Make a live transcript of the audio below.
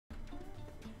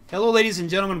Hello ladies and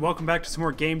gentlemen, welcome back to some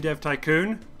more Game Dev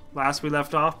Tycoon. Last we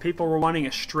left off, people were wanting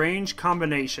a strange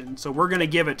combination, so we're going to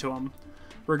give it to them.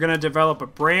 We're going to develop a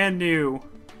brand new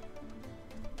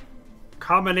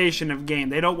combination of game.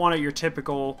 They don't want it your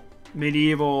typical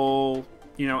medieval,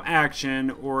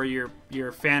 action or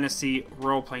your fantasy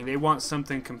role-playing. They want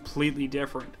something completely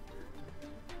different.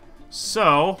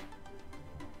 So,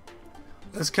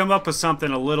 let's come up with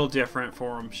something a little different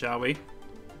for them, shall we?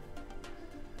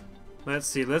 Let's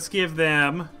see, let's give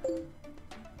them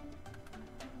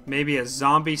maybe a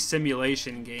zombie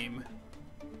simulation game.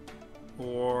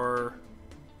 Or...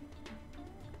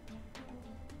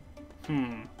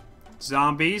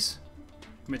 zombies.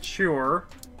 Mature.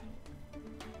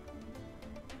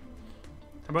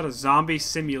 How about a zombie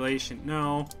simulation?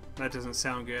 No, that doesn't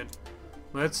sound good.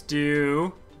 Let's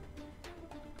do...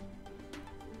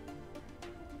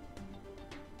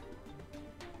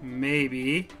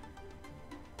 maybe...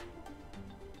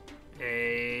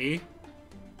 a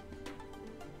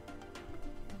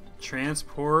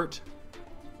transport.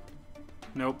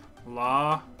 Nope.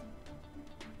 Law.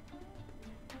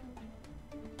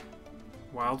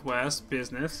 Wild West.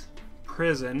 Business.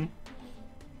 Prison.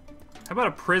 How about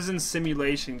a prison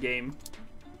simulation game?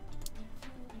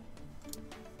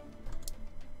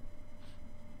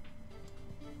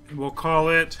 And we'll call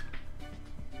it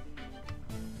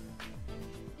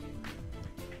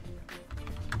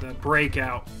the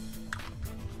Breakout.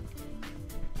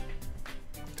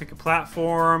 Pick a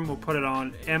platform, we'll put it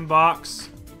on Mbox,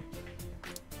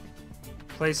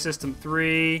 Play System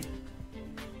 3,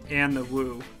 and the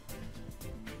Woo.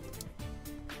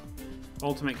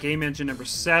 Ultimate Game Engine number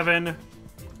 7.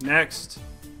 Next.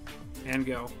 And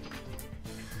go.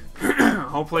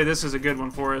 Hopefully this is a good one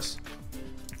for us.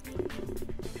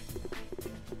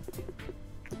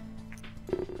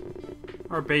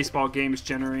 Our baseball game is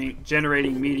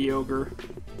generating mediocre.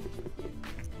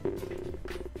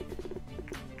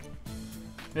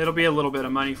 It'll be a little bit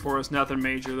of money for us, nothing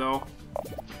major though.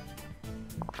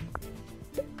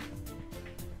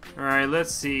 Alright,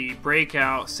 let's see.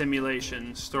 Breakout,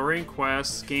 simulation, story and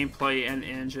quests, gameplay and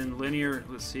engine, linear,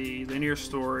 let's see, linear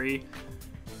story,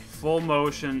 full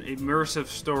motion, immersive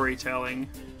storytelling,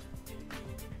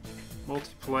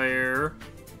 multiplayer.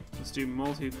 Let's do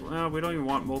multiplayer. No, we don't even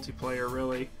want multiplayer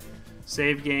really.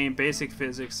 Save game, basic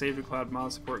physics, save to cloud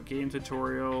mod support, game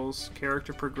tutorials,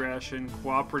 character progression,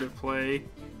 cooperative play,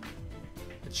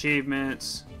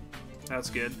 achievements. That's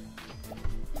good.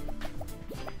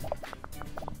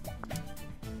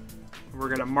 We're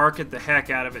gonna market the heck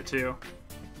out of it too.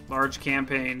 Large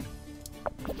campaign.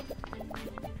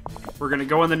 We're gonna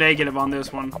go in the negative on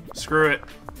this one. Screw it.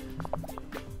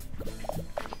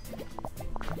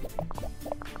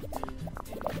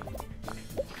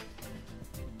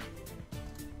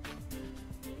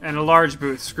 And a large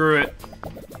booth. Screw it.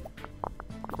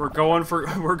 We're going for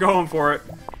it.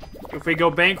 If we go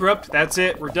bankrupt, that's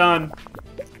it. We're done.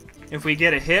 If we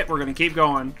get a hit, we're gonna keep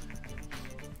going.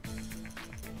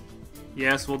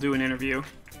 Yes, we'll do an interview.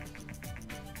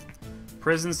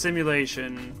 Prison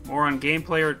simulation. More on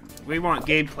gameplay, or we want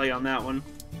gameplay on that one.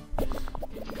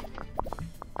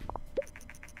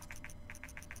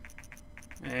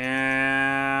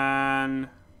 And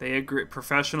they agree.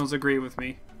 Professionals agree with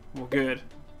me. Well, good.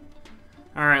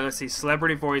 Alright, let's see.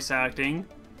 Celebrity voice acting.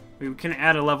 We can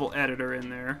add a level editor in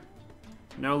there.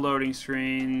 No loading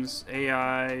screens.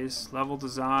 AIs. Level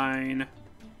design.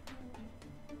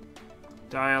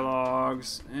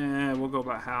 Dialogues. We'll go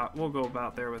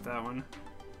about there with that one.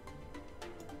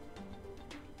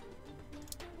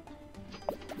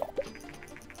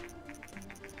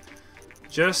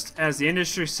 Just as the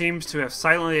industry seems to have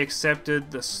silently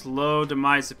accepted the slow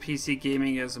demise of PC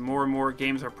gaming as more and more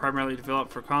games are primarily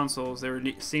developed for consoles, there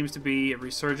seems to be a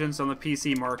resurgence on the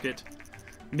PC market.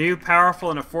 New,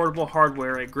 powerful, and affordable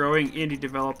hardware, a growing indie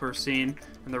developer scene,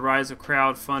 and the rise of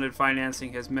crowd-funded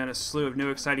financing has meant a slew of new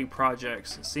exciting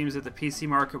projects. It seems that the PC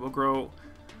market will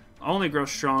only grow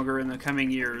stronger in the coming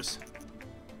years.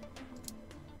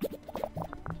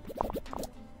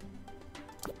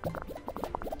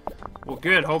 Well,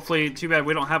 good. Hopefully, too bad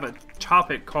we don't have a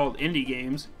topic called indie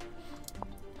games.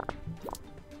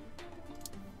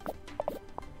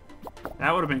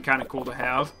 That would have been kind of cool to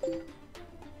have.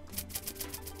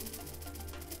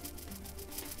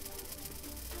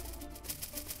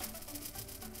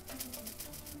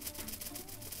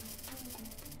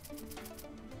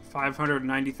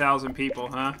 $590,000 people,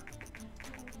 huh?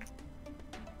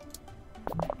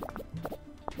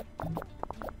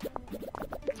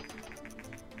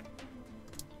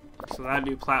 So that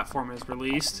new platform is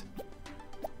released.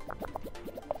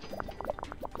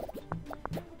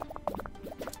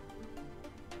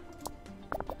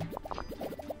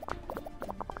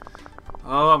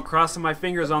 Oh, I'm crossing my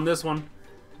fingers on this one.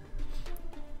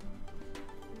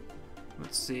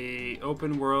 Let's see.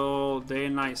 Open world, day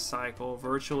and night cycle,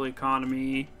 virtual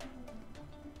economy,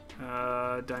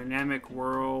 dynamic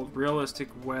world, realistic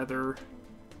weather.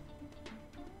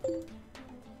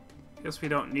 Guess we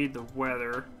don't need the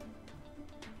weather.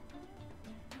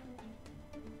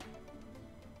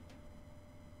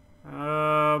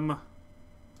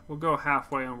 We'll go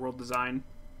halfway on world design.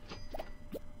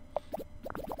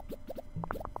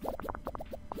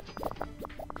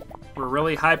 We're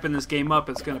really hyping this game up.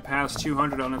 It's going to pass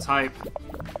 200 on its hype.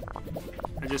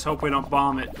 I just hope we don't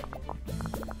bomb it.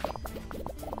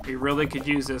 We really could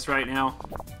use this right now.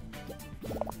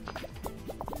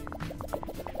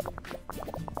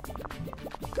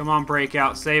 Come on,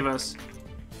 Breakout, save us.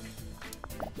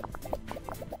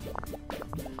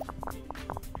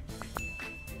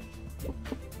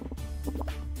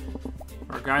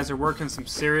 Our guys are working some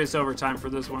serious overtime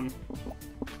for this one.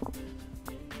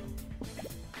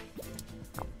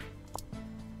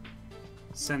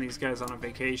 Send these guys on a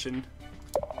vacation.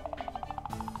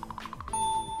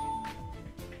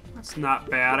 That's not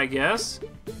bad, I guess.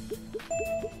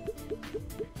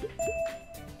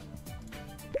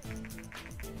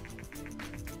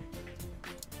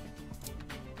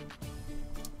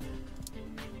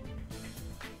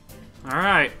 All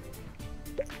right.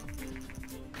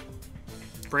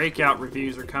 Breakout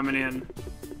reviews are coming in.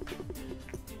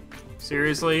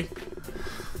 Seriously?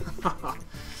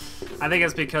 I think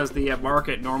it's because the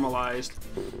market normalized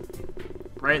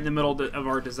right in the middle of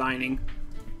our designing.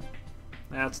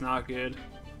 That's not good.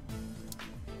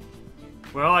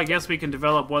 Well, I guess we can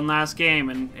develop one last game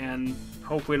and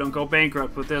hope we don't go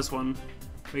bankrupt with this one.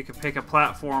 We could pick a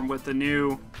platform with the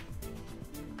new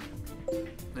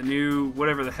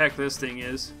whatever the heck this thing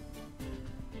is.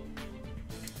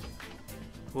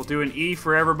 We'll do an E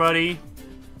for everybody.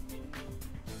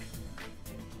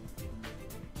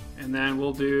 And then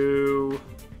we'll do...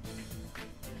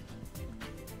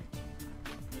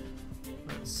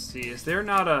 Let's see, is there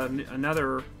not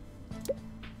another...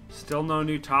 Still no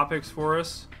new topics for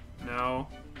us? No.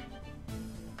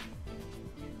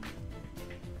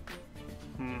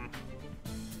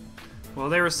 Well,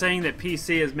 they were saying that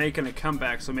PC is making a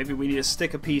comeback, so maybe we need to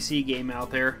stick a PC game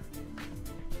out there.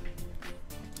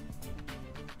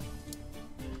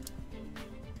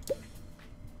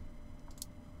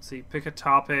 See, pick a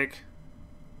topic.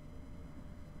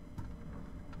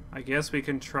 I guess we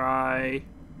can try,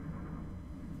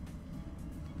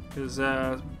 because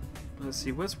let's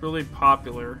see, what's really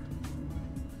popular?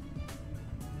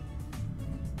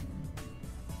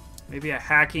 Maybe a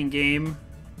hacking game.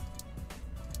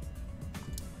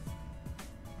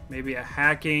 Maybe a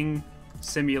hacking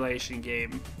simulation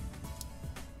game.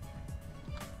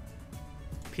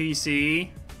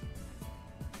 PC.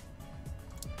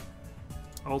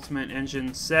 Ultimate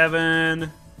Engine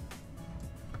 7.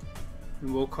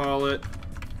 And we'll call it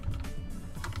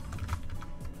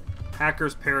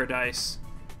Hacker's Paradise.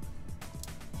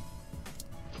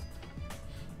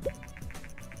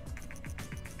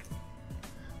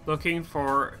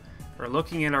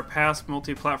 Looking at our past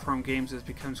multi-platform games, it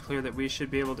becomes clear that we should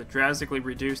be able to drastically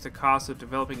reduce the cost of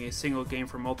developing a single game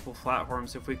for multiple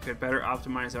platforms if we could better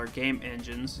optimize our game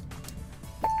engines.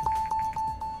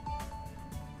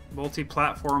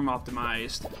 Multi-platform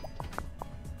optimized.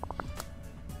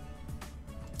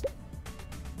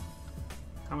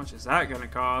 How much is that going to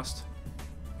cost?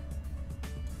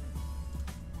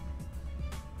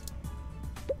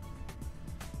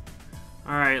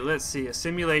 Alright, let's see. A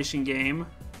simulation game.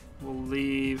 We'll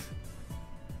leave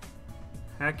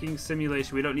hacking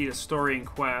simulation. We don't need a story and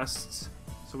quests.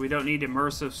 So we don't need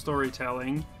immersive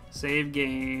storytelling. Save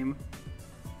game.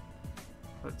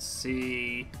 Let's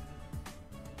see.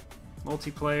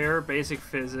 Multiplayer, basic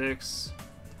physics,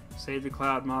 save the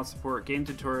cloud, mod support, game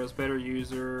tutorials, better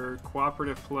user,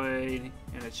 cooperative play,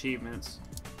 and achievements.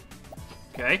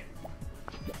 Okay.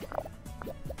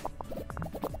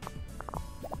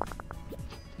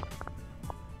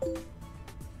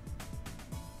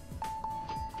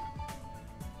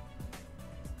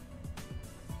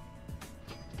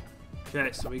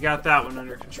 Okay, so we got that one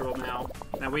under control now.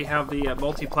 Now we have the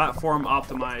multi-platform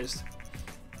optimized.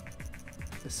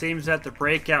 It seems that the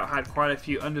Breakout had quite a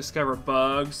few undiscovered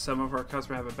bugs. Some of our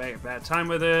customers have a bad time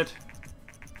with it.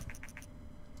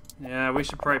 Yeah, we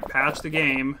should probably patch the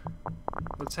game.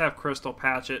 Let's have Crystal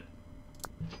patch it.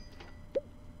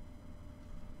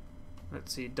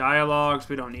 Let's see, dialogues,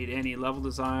 we don't need any. Level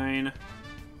design,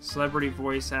 celebrity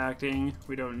voice acting,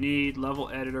 we don't need. Level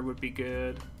editor would be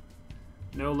good.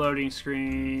 No loading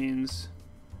screens,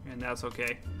 and that's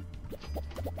okay.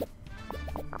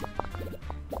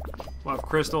 We'll have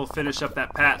Crystal finish up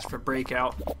that patch for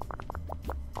Breakout.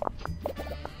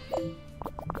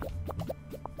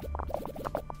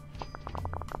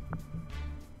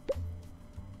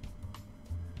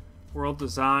 World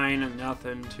design and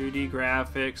nothing. 2D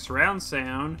graphics, surround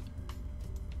sound,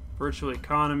 virtual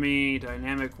economy,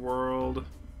 dynamic world.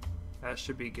 That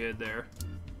should be good there.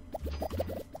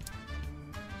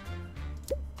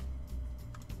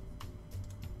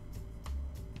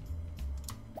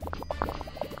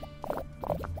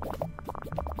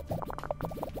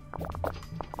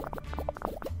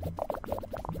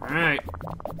 Alright.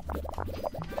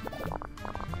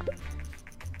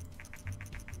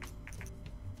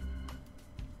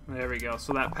 There we go.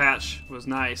 So that patch was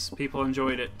nice. People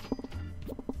enjoyed it.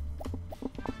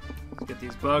 Let's get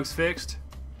these bugs fixed.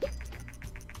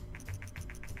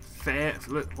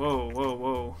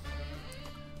 Whoa.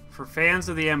 For fans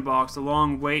of the M-Box, the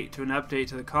long wait to an update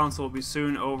to the console will be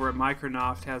soon over.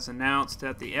 Microsoft has announced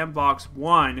that the M-Box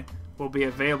 1 will be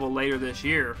available later this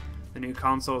year. The new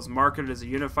console is marketed as a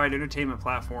unified entertainment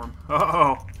platform.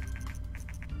 Oh!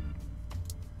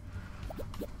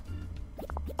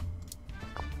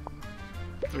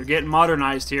 They're getting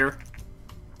modernized here.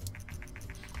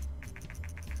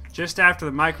 Just after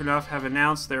the Microsoft have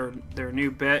announced their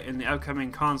new bet in the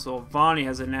upcoming console, Vonnie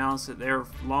has announced that their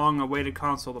long-awaited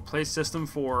console, the PlayStation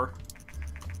 4.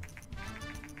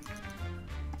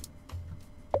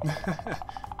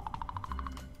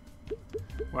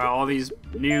 Wow, all these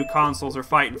new consoles are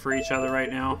fighting for each other right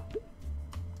now.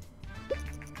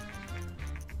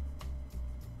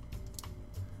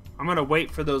 I'm gonna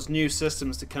wait for those new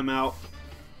systems to come out.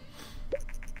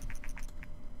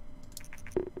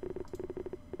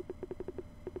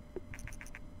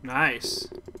 Nice.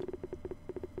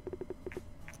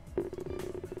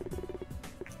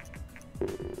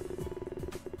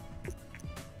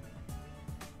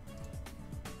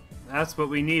 That's what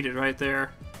we needed right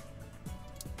there.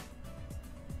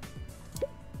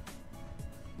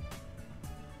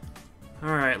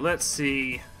 Alright, let's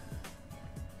see.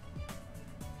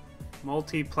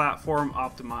 Multi-platform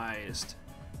optimized.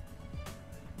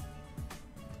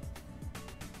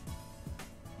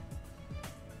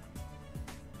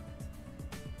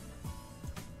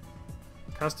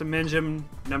 Custom engine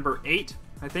number 8,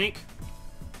 I think.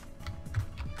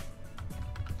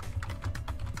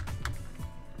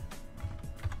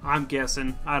 I'm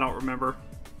guessing. I don't remember.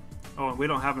 Oh, and we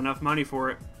don't have enough money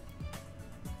for it.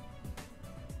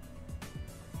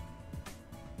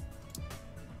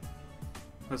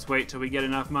 Let's wait till we get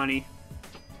enough money.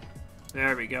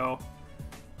 There we go.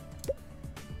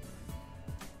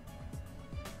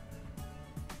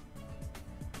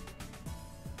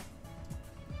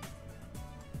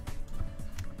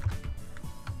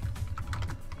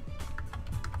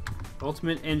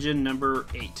 Ultimate engine number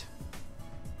 8.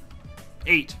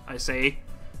 8, I say.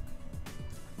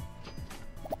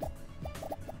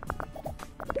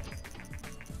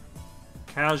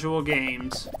 Casual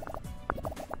games.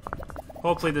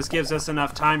 Hopefully this gives us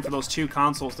enough time for those 2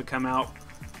 consoles to come out.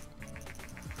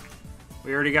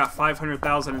 We already got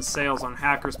 500,000 in sales on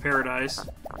Hacker's Paradise.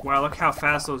 Wow, look how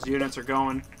fast those units are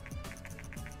going.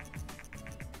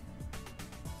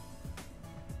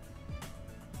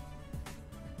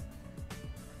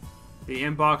 The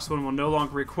inbox one will no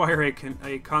longer require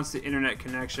a constant internet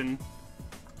connection.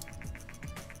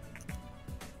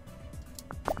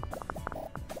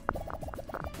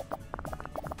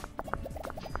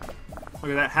 Look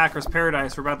at that Hacker's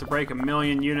Paradise. We're about to break 1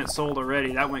 million units sold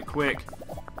already. That went quick.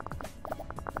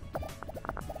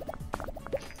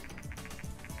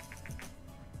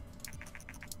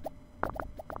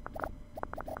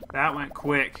 That went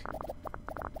quick.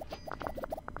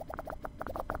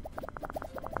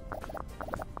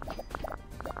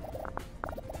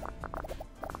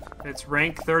 It's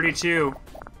rank 32.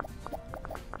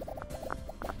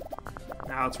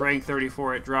 Now it's rank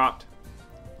 34. It dropped.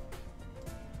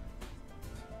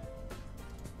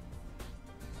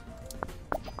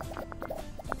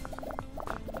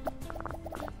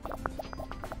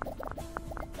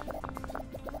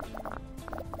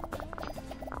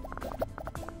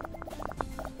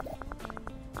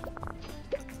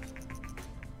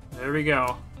 There we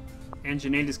go.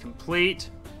 Engine 8 is complete.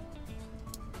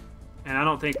 And I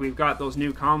don't think we've got those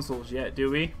new consoles yet, do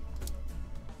we?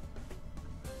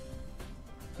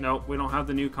 Nope, we don't have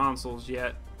the new consoles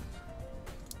yet.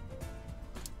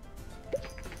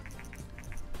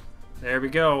 There we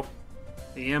go.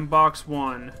 The M-Box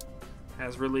 1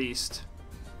 has released.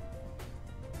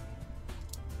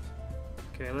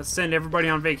 Okay, let's send everybody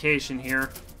on vacation here.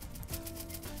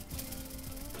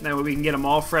 That way we can get them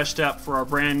all freshed up for our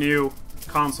brand new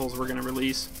consoles we're going to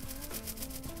release.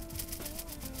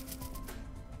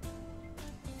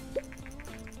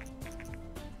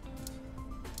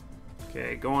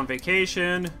 Okay, go on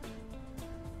vacation.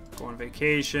 Go on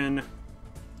vacation.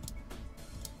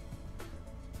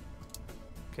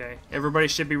 Okay, everybody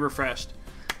should be refreshed.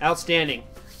 Outstanding.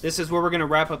 This is where we're going to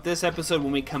wrap up this episode.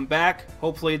 When we come back,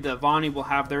 hopefully the Vonnie will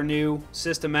have their new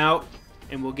system out,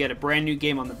 and we'll get a brand new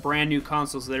game on the brand new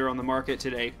consoles that are on the market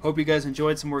today. Hope you guys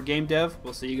enjoyed some more game dev.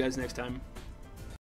 We'll see you guys next time.